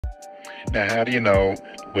Now, how do you know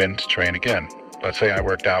when to train again? Let's say I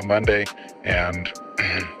worked out Monday, and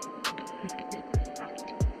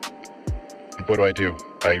what do I do?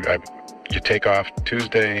 You take off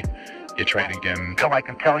Tuesday, you train again. Bill, I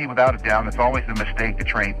can tell you without a doubt, it's always a mistake to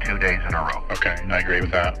train 2 days in a row. Okay, I agree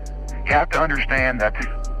with that. You have to understand that,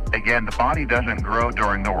 again, the body doesn't grow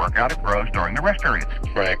during the workout, it grows during the rest periods.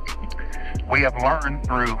 Right. We have learned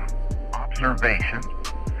through observation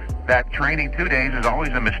that training 2 days is always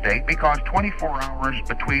a mistake because 24 hours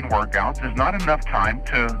between workouts is not enough time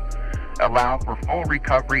to allow for full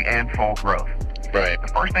recovery and full growth. Right. The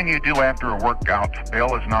first thing you do after a workout,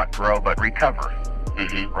 Bill, is not grow but recover.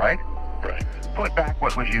 Mm-hmm. Right? Right. Put back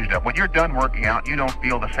what was used up. When you're done working out, you don't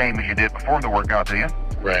feel the same as you did before the workout, do you?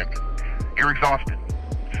 Right. You're exhausted.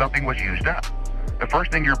 Something was used up. The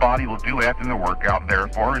first thing your body will do after the workout,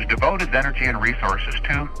 therefore, is devote its energy and resources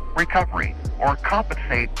to recovery or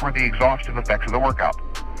compensate for the exhaustive effects of the workout.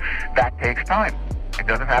 That takes time. It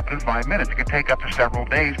doesn't happen in 5 minutes. It can take up to several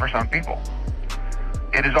days for some people.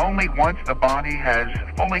 It is only once the body has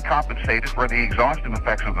fully compensated for the exhaustive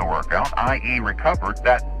effects of the workout, i.e. recovered,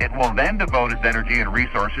 that it will then devote its energy and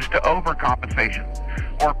resources to overcompensation,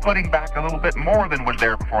 or putting back a little bit more than was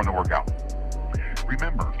there before the workout.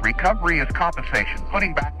 Remember, recovery is compensation,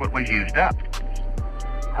 putting back what was used up.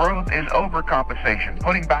 Growth is overcompensation,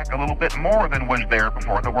 putting back a little bit more than was there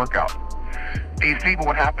before the workout. Do you see what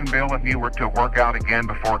would happen, Bill, if you were to work out again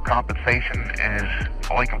before compensation is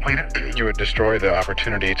fully completed? You would destroy the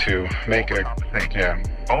opportunity to make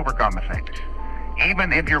Overcompensate.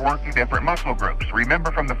 Even if you're working different muscle groups.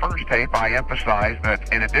 Remember from the first tape, I emphasized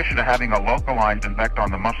that in addition to having a localized effect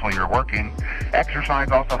on the muscle you're working,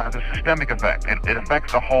 exercise also has a systemic effect. It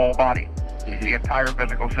affects the whole body, the entire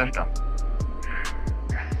physical system.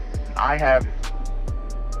 I have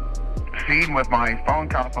seen with my phone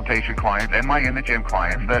consultation clients and my in the gym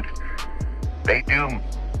clients that they do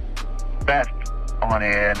best on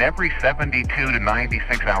an every 72 to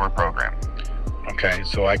 96 hour program. Okay,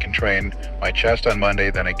 so I can train my chest on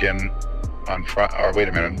Monday, then again on Friday, or wait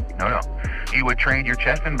a minute. No. You would train your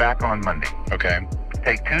chest and back on Monday. Okay.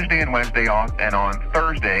 Take Tuesday and Wednesday off, and on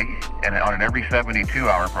Thursday, and on an every 72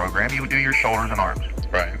 hour program, you would do your shoulders and arms.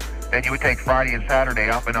 Right. Then you would take Friday and Saturday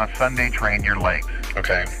off, and on Sunday, train your legs.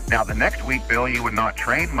 Okay. Now, the next week, Bill, you would not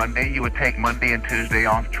train Monday. You would take Monday and Tuesday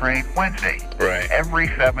off, train Wednesday. Right. Every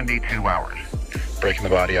 72 hours. Breaking the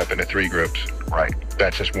body up into 3 groups. Right.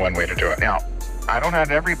 That's just one way to do it. Now, I don't have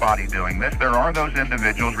everybody doing this. There are those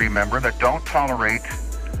individuals, remember, that don't tolerate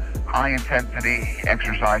high-intensity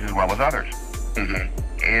exercise as well as others.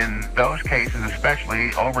 Mm-hmm. In those cases, especially,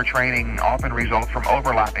 overtraining often results from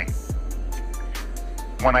overlapping.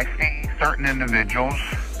 When I see certain individuals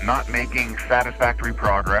not making satisfactory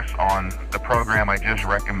progress on the program I just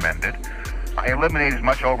recommended, I eliminate as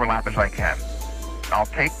much overlap as I can. I'll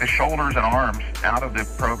take the shoulders and arms out of the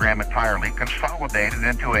program entirely, consolidate it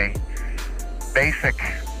into a basic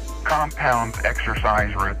compound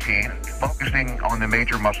exercise routine, focusing on the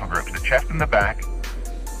major muscle groups, the chest and the back,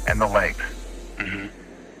 and the legs. Mm-hmm.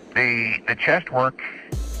 The chest work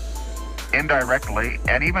indirectly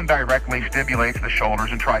and even directly stimulates the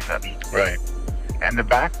shoulders and triceps. Right. And the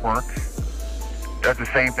back work does the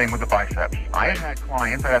same thing with the biceps. I have had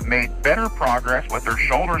clients that have made better progress with their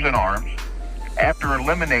shoulders and arms after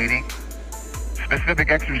eliminating specific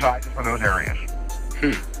exercises for those areas.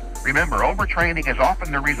 Remember, overtraining is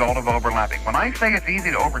often the result of overlapping. When I say it's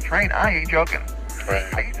easy to overtrain, I ain't joking. Right.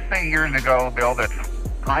 I used to say years ago, Bill, that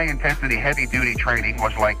high-intensity, heavy-duty training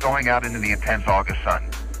was like going out into the intense August sun.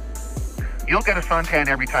 You'll get a suntan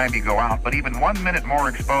every time you go out, but even 1 minute more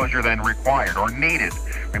exposure than required or needed.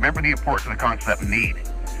 Remember the importance of the concept need.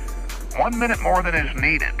 1 minute more than is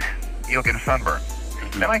needed, you'll get a sunburn.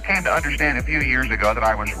 Then I came to understand a few years ago that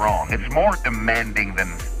I was wrong. It's more demanding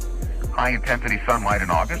than high-intensity sunlight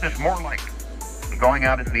in August. It's more like going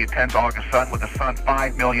out into the intense August sun with the sun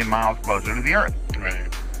 5 million miles closer to the Earth.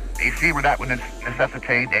 Right. You see where that would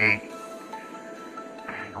necessitate a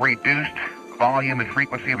reduced volume and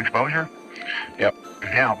frequency of exposure? Yep.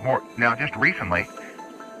 Now, just recently,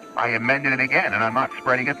 I amended it again, and I'm not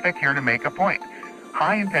spreading it thick here to make a point.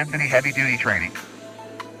 High-intensity, heavy-duty training.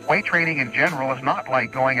 Weight training in general is not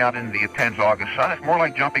like going out into the intense August sun. It's more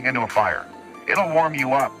like jumping into a fire. It'll warm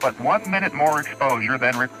you up, but 1 minute more exposure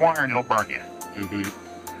than required, it'll burn you.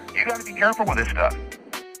 Mm-hmm. You got to be careful with this stuff.